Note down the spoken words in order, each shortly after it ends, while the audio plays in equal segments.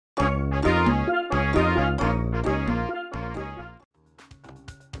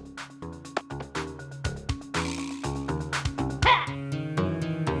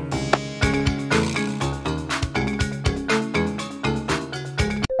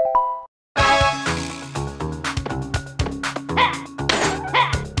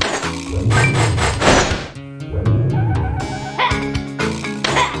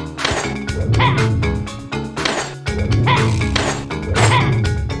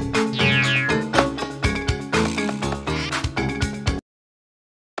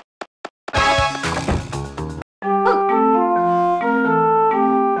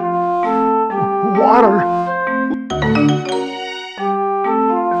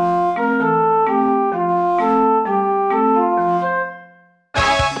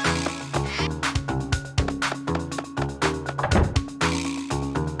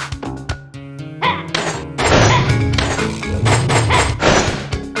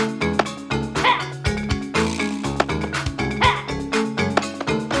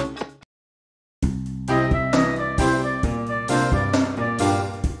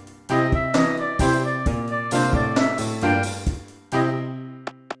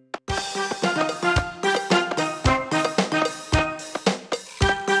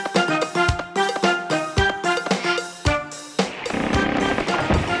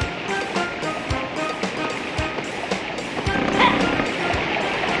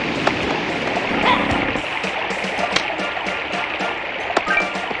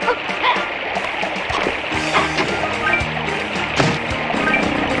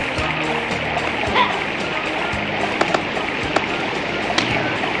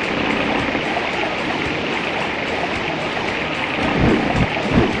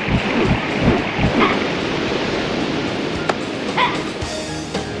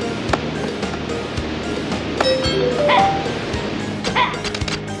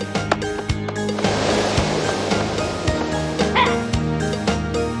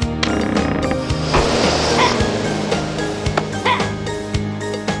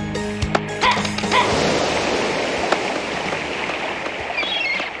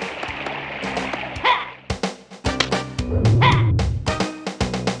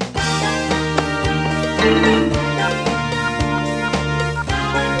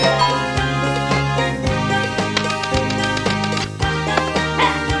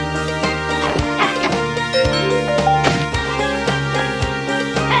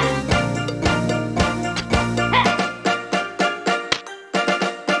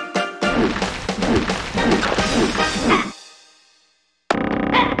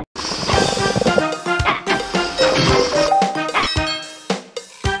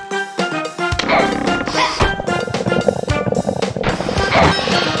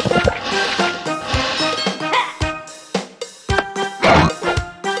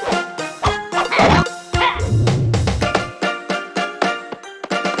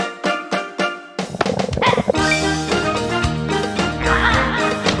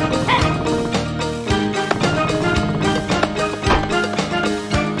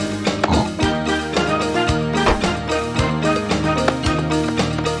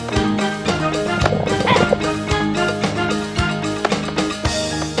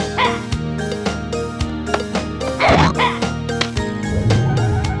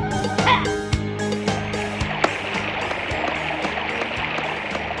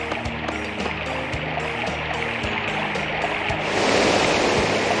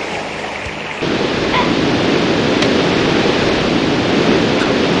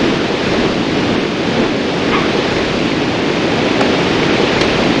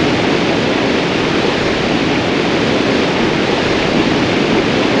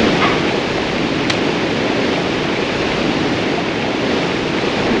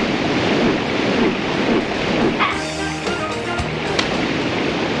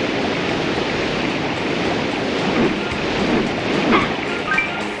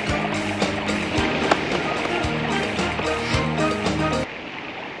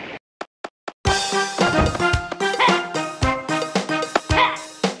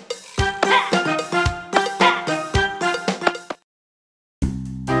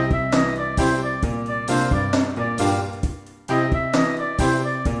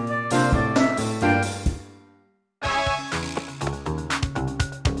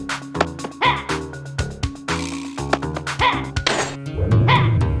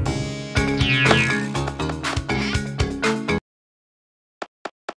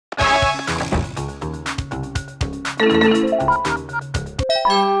Thank you.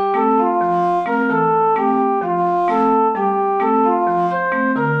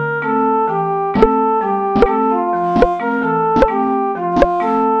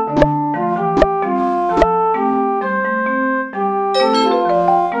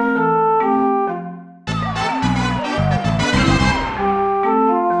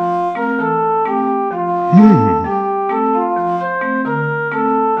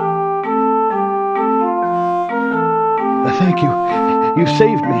 You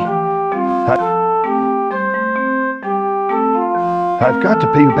saved me. I've got to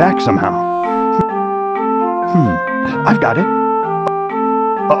pay you back somehow. I've got it.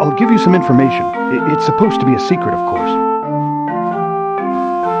 I'll give you some information. It's supposed to be a secret, of course.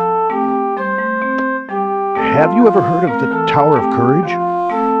 Have you ever heard of the Tower of Courage?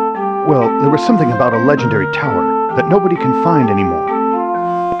 Well, there was something about a legendary tower that nobody can find anymore.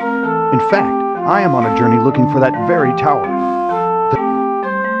 In fact, I am on a journey looking for that very tower.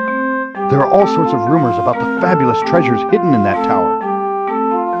 There are all sorts of rumors about the fabulous treasures hidden in that tower.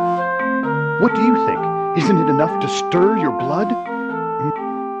 What do you think? Isn't it enough to stir your blood?